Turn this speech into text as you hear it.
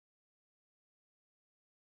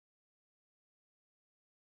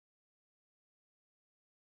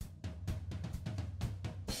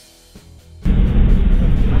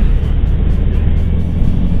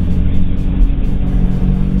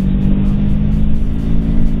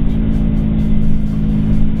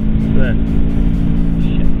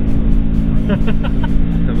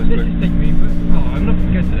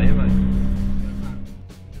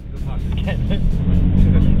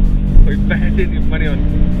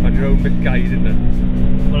your own misguided, isn't it?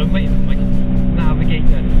 Well, I'm waiting for my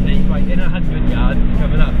navigator to say, right, in 100 yards, it's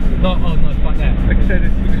coming up. Not, oh no, it's back there. Like I said, you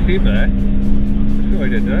can see him there. That's what I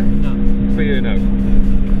did, right? No. For you now.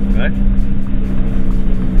 Right?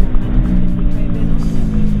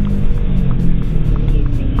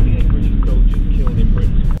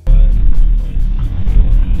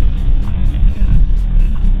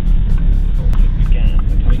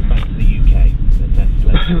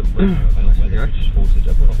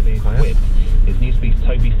 His new speech,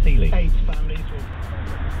 Toby Seeley. 8 families will...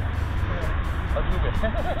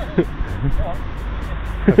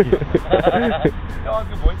 Oh,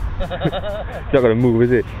 good boy. He's not going to move,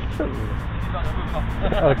 is it? He's not going to move.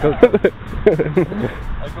 Oh, go. I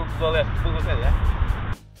go to the left. Go there, yeah?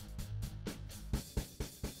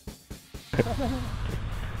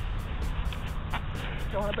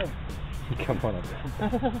 Come on a bit. Come on a bit.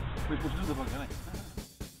 We'll do the bug, innit?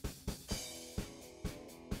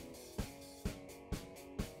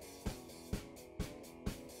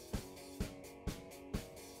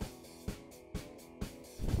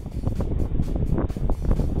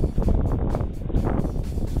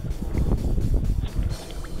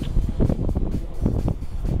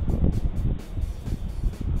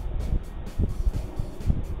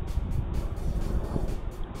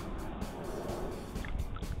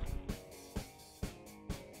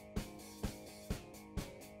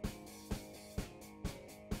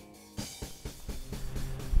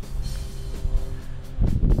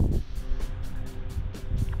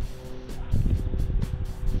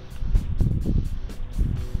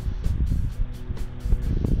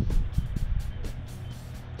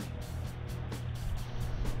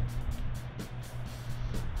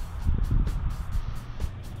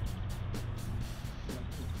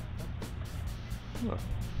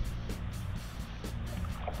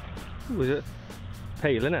 What was it?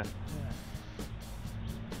 Pale, innit?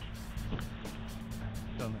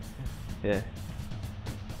 Yeah.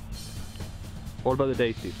 All about the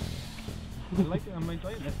day, Steve. I like it, I'm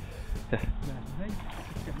enjoying it. Yeah.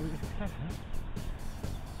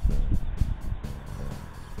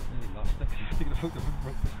 Nearly lost it. Taking a photo of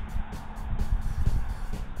it.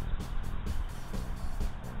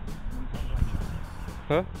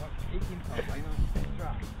 Huh? 18 pounds, I know.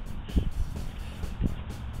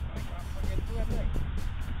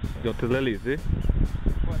 Got to Lily's, eh?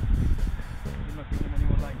 What? You must bring them on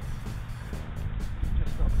your line.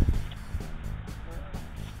 Just stop.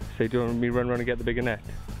 Say, do you want me to run around and get the bigger net?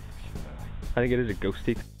 I think it is a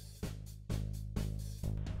ghostie.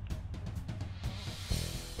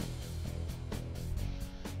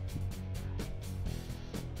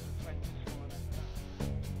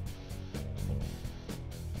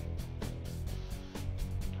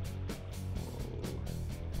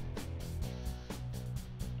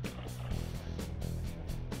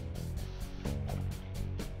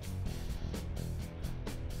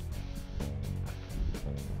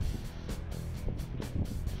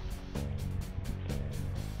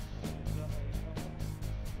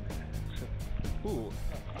 Ooh,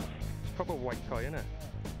 it's proper white tie, isn't it?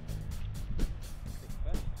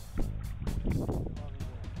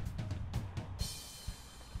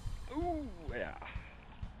 Ooh, yeah.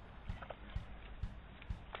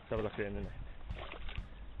 Let's have a look at it in a minute.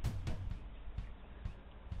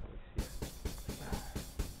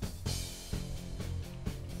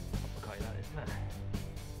 Proper kite that is, isn't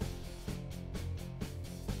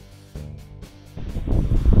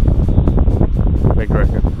it? Big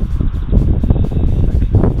record.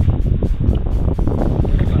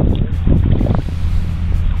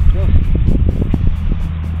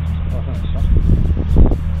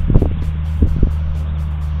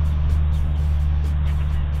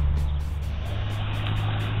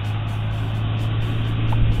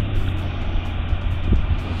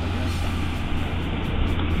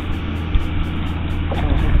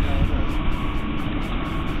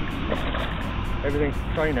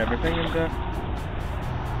 Everything's trying everything, and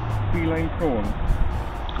feline prawn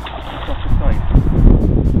across the side.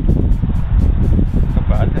 Not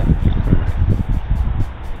bad, yeah.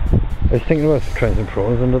 I was thinking about trying some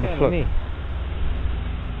prawns under the float.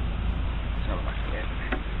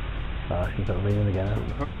 Ah, she's not leaving again.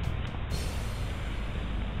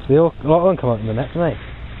 So a lot of them come out in the net tonight.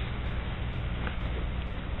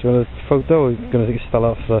 Do you want a photo, or are you going to take a still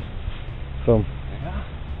out for the film?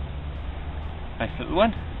 Nice little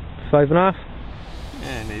one. 5.5?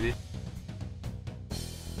 Yeah, maybe.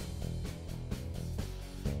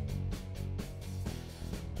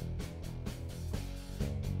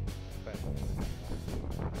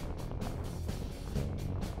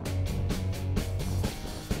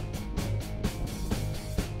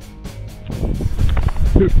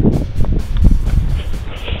 Let's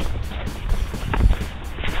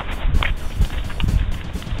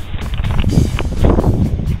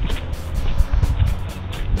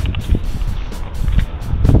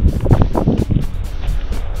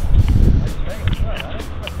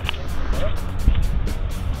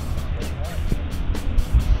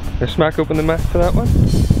smack open the mat for that one.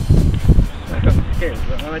 I got the scales,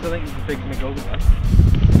 but I don't think it's as big as my golden one.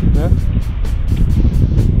 No?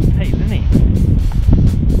 Hey, isn't he?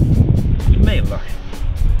 It's male, look.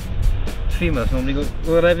 Females normally go,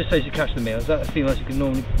 whatever size you catch the males, that females you can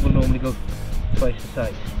will normally go twice the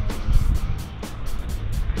size.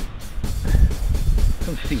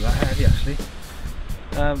 Doesn't feel that heavy actually.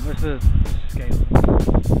 Where's the scale?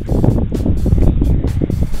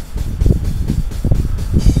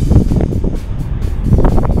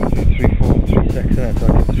 3, 4, 3, 6, so I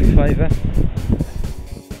give 3, 5 there.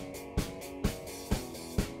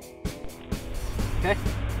 Okay.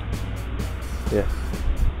 Yeah.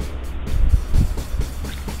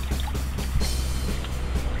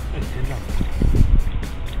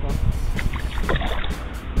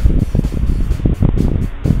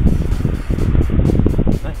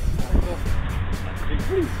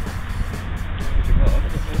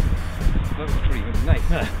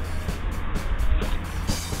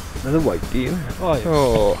 Another white beam. Oh, yeah.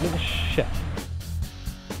 Oh. Little shit.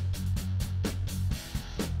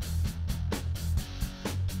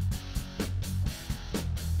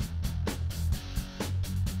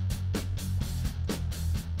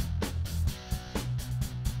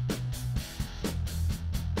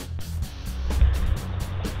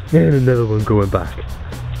 And another one going back.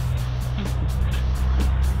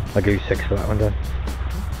 I'll give you 6 for that one, Dan.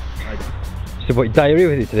 So what, diarrhea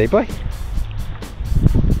with you today, boy?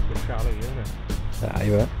 Shallow, isn't it? Ah,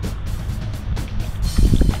 you were.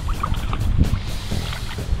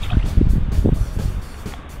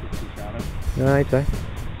 Right, right.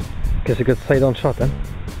 Guess a good side on shot then.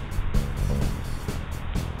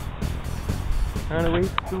 And away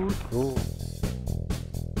it goes. Oh.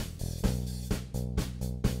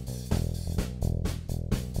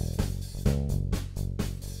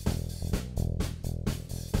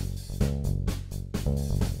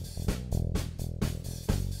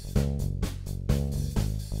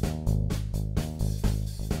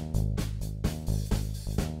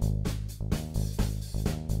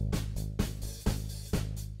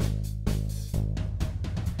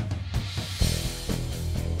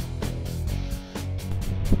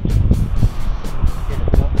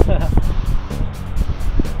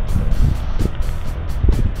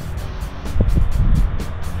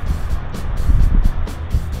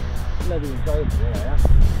 Bloody enjoyable, yeah.